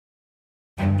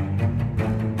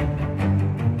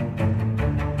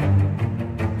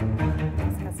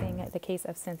case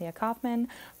of Cynthia Coffman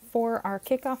for our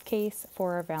kickoff case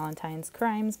for Valentine's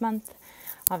Crimes Month.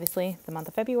 Obviously, the month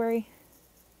of February.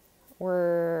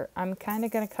 I'm kind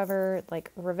of going to cover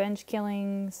like revenge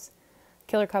killings,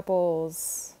 killer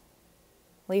couples,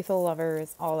 lethal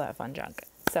lovers, all that fun junk.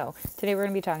 So today we're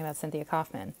going to be talking about Cynthia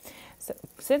Coffman. So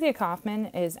Cynthia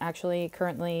Coffman is actually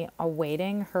currently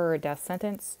awaiting her death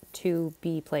sentence to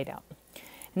be played out.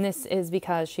 And this is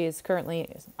because she is currently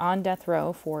on death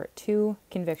row for 2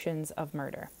 convictions of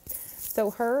murder.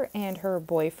 So her and her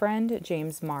boyfriend,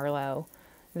 James Marlowe,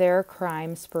 their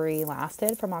crime spree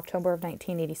lasted from October of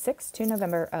 1986 to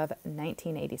November of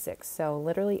 1986. So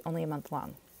literally only a month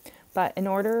long. But in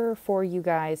order for you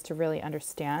guys to really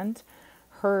understand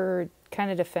her kind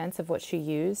of defense of what she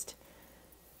used,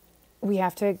 we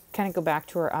have to kind of go back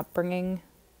to her upbringing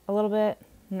a little bit.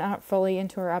 Not fully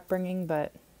into her upbringing,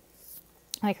 but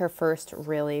like her first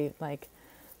really like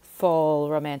full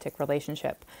romantic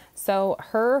relationship. So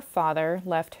her father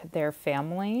left their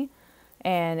family,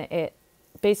 and it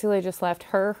basically just left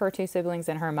her 2 siblings,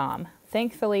 and her mom.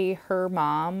 Thankfully, her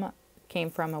mom came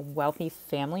from a wealthy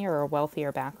family or a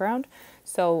wealthier background,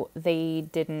 so they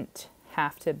didn't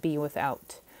have to be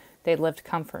without. They lived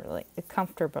comfortably. They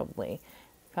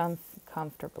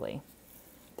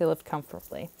lived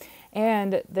comfortably.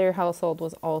 And their household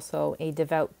was also a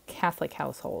devout Catholic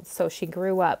household. So she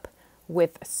grew up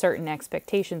with certain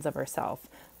expectations of herself.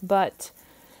 But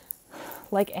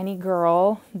like any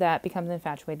girl that becomes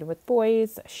infatuated with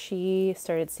boys, she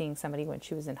started seeing somebody when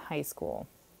she was in high school.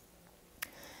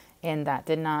 And that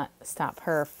did not stop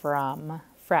her from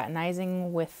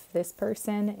fraternizing with this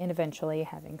person and eventually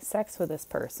having sex with this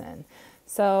person.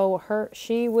 So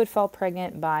she would fall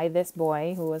pregnant by this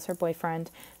boy, who was her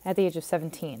boyfriend, at the age of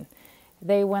 17.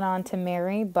 They went on to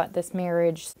marry, but this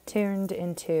marriage turned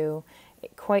into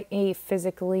quite a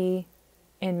physically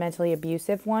and mentally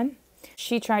abusive one.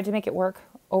 She tried to make it work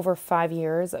over 5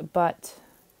 years, but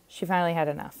she finally had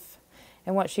enough.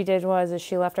 And what she did is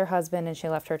she left her husband and she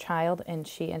left her child, and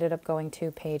she ended up going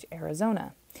to Page,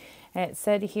 Arizona. And it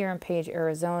said here in Page,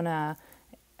 Arizona,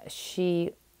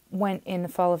 she went in the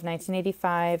fall of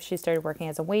 1985. She started working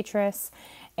as a waitress,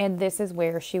 and this is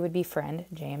where she would befriend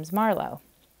James Marlowe.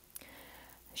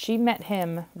 She met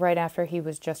him right after he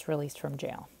was just released from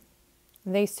jail.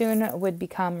 They soon would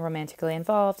become romantically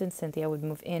involved, and Cynthia would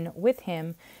move in with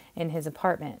him in his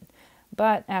apartment.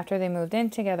 But after they moved in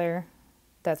together,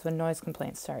 that's when noise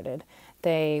complaints started.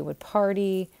 They would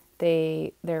party. Their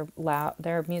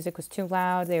music was too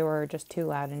loud. They were just too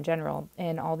loud in general.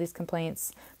 And all these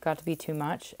complaints got to be too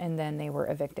much, and then they were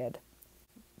evicted.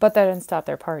 But that didn't stop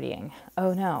their partying.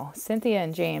 Oh no, Cynthia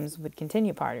and James would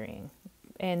continue partying.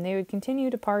 And they would continue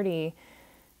to party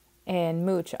and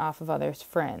mooch off of others'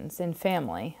 friends and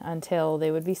family until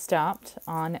they would be stopped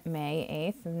on May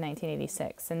 8th of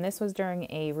 1986. And this was during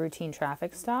a routine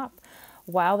traffic stop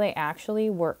while they actually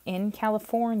were in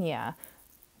California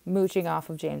mooching off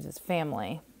of James's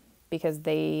family because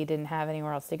they didn't have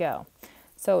anywhere else to go.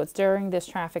 So it's during this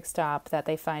traffic stop that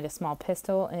they find a small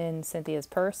pistol in Cynthia's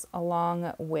purse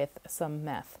along with some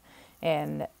meth.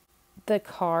 And the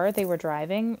car they were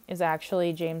driving is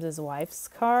actually James's wife's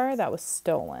car that was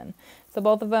stolen. So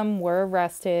both of them were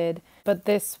arrested, but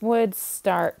this would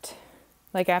start,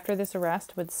 like after this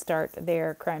arrest would start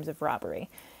their crimes of robbery.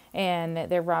 And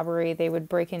their robbery, they would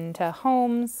break into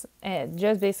homes and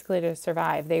just basically to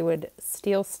survive. They would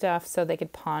steal stuff so they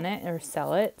could pawn it or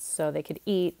sell it, so they could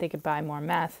eat, they could buy more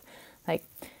meth. Like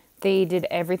they did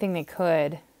everything they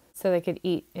could so they could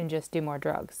eat and just do more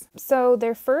drugs. So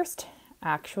their first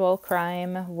actual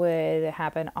crime would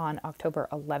happen on October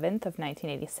 11th of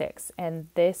 1986. And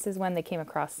this is when they came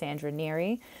across Sandra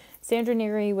Neary. Sandra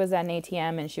Neary was at an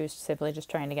ATM and she was simply just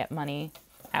trying to get money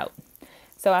out.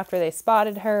 So after they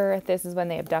spotted her, this is when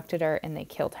they abducted her and they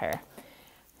killed her.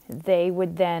 They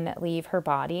would then leave her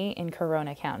body in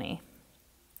Corona County.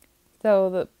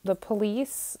 So the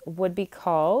police would be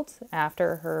called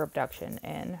after her abduction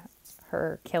and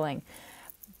her killing.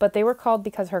 But they were called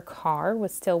because her car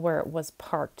was still where it was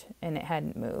parked and it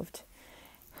hadn't moved.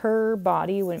 Her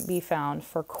body wouldn't be found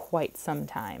for quite some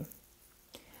time.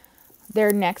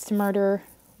 Their next murder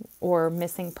or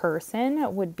missing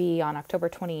person would be on October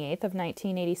 28th of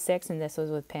 1986, and this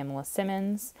was with Pamela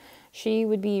Simmons. She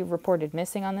would be reported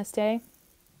missing on this day.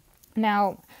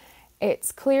 Now,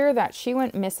 it's clear that she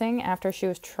went missing after she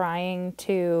was trying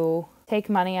to take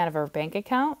money out of her bank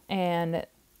account, and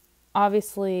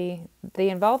obviously the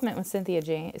involvement with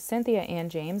Cynthia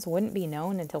and James wouldn't be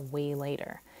known until way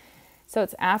later. So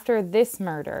it's after this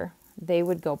murder, they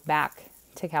would go back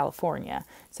to California.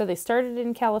 So they started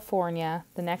in California,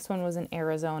 the next one was in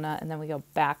Arizona, and then we go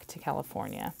back to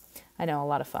California. I know, a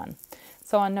lot of fun.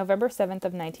 So on November 7th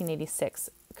of 1986,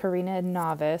 Karina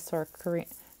Novis,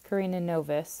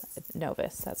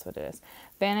 Novis, that's what it is,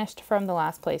 vanished from the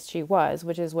last place she was,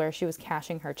 which is where she was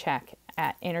cashing her check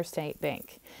at Interstate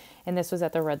Bank. And this was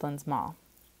at the Redlands Mall.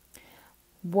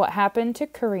 What happened to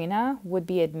Karina would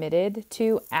be admitted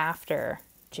to after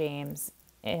James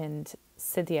and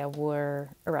Cynthia were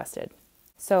arrested.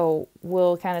 So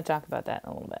we'll kind of talk about that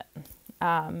a little bit.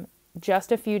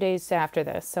 Just a few days after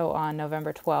this, so on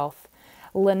November 12th,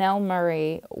 Linnell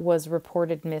Murray was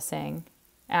reported missing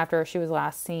after she was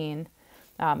last seen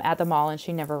at the mall, and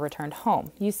she never returned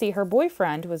home. You see, her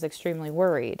boyfriend was extremely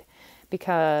worried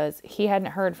because he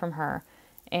hadn't heard from her,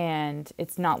 and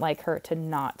it's not like her to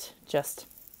not just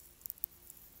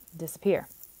disappear.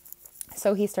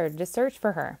 So he started to search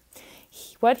for her.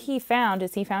 What he found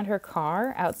is he found her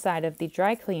car outside of the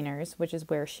dry cleaners, which is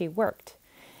where she worked.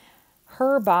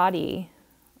 Her body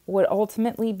would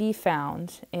ultimately be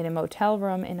found in a motel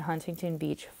room in Huntington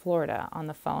Beach, Florida, on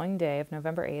the following day of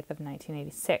November 8th of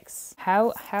 1986.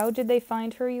 How did they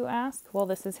find her, you ask? Well,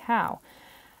 this is how.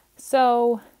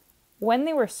 So when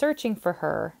they were searching for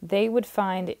her, they would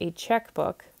find a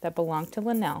checkbook that belonged to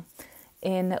Linnell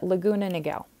in Laguna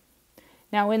Niguel.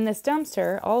 Now, in this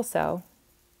dumpster, also,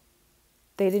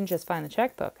 they didn't just find the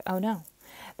checkbook. Oh, no.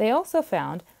 They also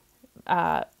found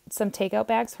some takeout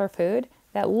bags for food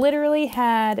that literally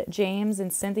had James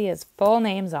and Cynthia's full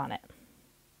names on it.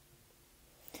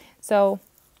 So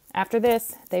after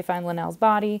this, they find Linnell's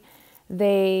body.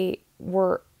 They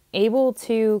were able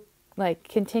to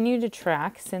continue to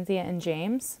track Cynthia and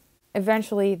James.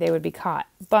 Eventually, they would be caught.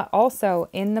 But also,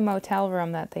 in the motel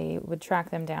room that they would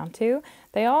track them down to,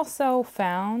 they also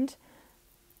found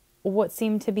what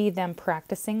seemed to be them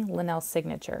practicing Linnell's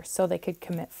signature so they could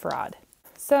commit fraud.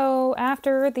 So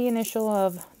after the initial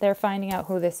of their finding out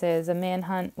who this is, a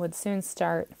manhunt would soon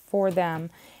start for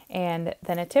them, and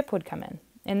then a tip would come in.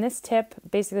 And this tip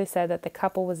basically said that the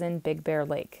couple was in Big Bear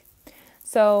Lake.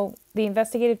 So the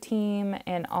investigative team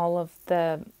and all of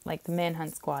the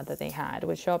manhunt squad that they had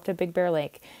would show up to Big Bear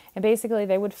Lake, and basically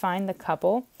they would find the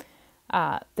couple.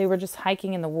 They were just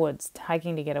hiking in the woods,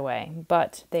 hiking to get away,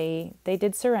 but they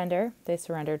did surrender. They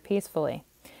surrendered peacefully.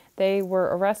 They were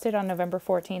arrested on November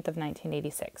 14th of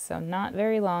 1986, so not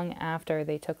very long after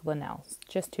they took Linnell,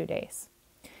 just 2 days.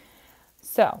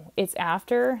 So it's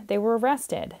after they were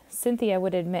arrested, Cynthia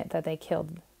would admit that they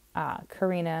killed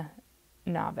Karina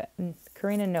Novis. I'm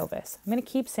going to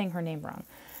keep saying her name wrong.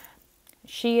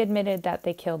 She admitted that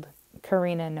they killed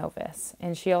Karina Novis,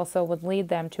 and she also would lead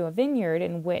them to a vineyard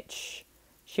in which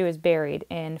she was buried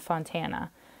in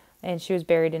Fontana, and she was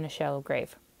buried in a shallow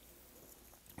grave.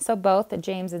 So both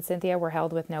James and Cynthia were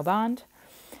held with no bond,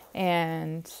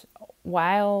 and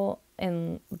while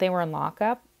they were in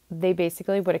lockup, they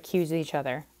basically would accuse each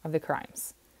other of the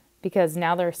crimes. Because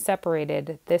now they're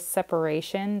separated, this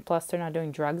separation, plus they're not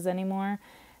doing drugs anymore,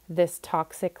 this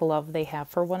toxic love they have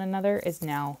for one another is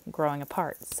now growing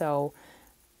apart. So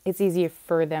it's easier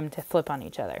for them to flip on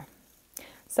each other.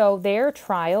 So their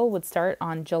trial would start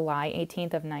on July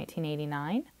 18th of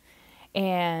 1989.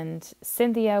 And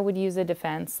Cynthia would use a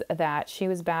defense that she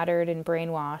was battered and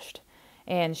brainwashed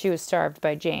and she was starved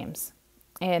by James.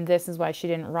 And this is why she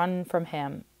didn't run from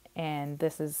him. And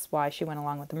this is why she went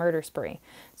along with the murder spree.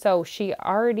 So she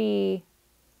already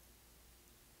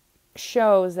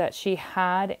shows that she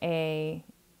had a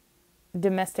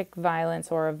domestic violence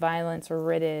or a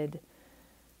violence-riddled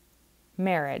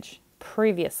marriage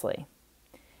previously.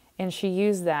 And she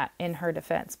used that in her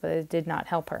defense, but it did not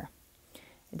help her.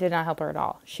 It did not help her at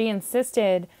all. She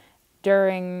insisted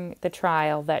during the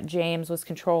trial that James was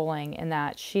controlling and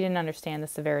that she didn't understand the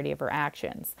severity of her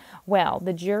actions. Well,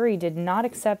 the jury did not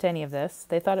accept any of this.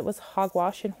 They thought it was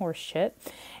hogwash and horse shit,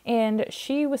 and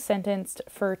she was sentenced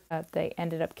for they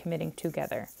ended up committing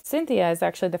together. Cynthia is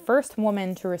actually the first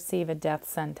woman to receive a death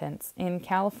sentence in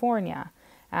California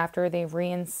after they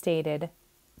reinstated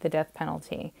the death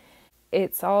penalty.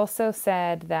 It's also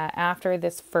said that after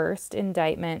this first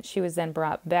indictment, she was then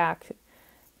brought back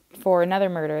for another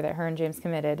murder that her and James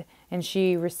committed, and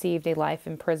she received a life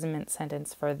imprisonment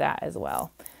sentence for that as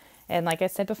well. And like I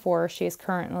said before, she is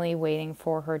currently waiting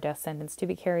for her death sentence to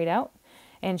be carried out,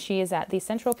 and she is at the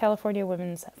Central California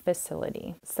Women's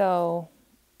Facility. So,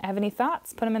 have any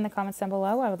thoughts? Put them in the comments down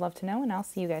below. I would love to know, and I'll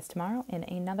see you guys tomorrow in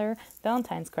another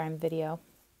Valentine's crime video.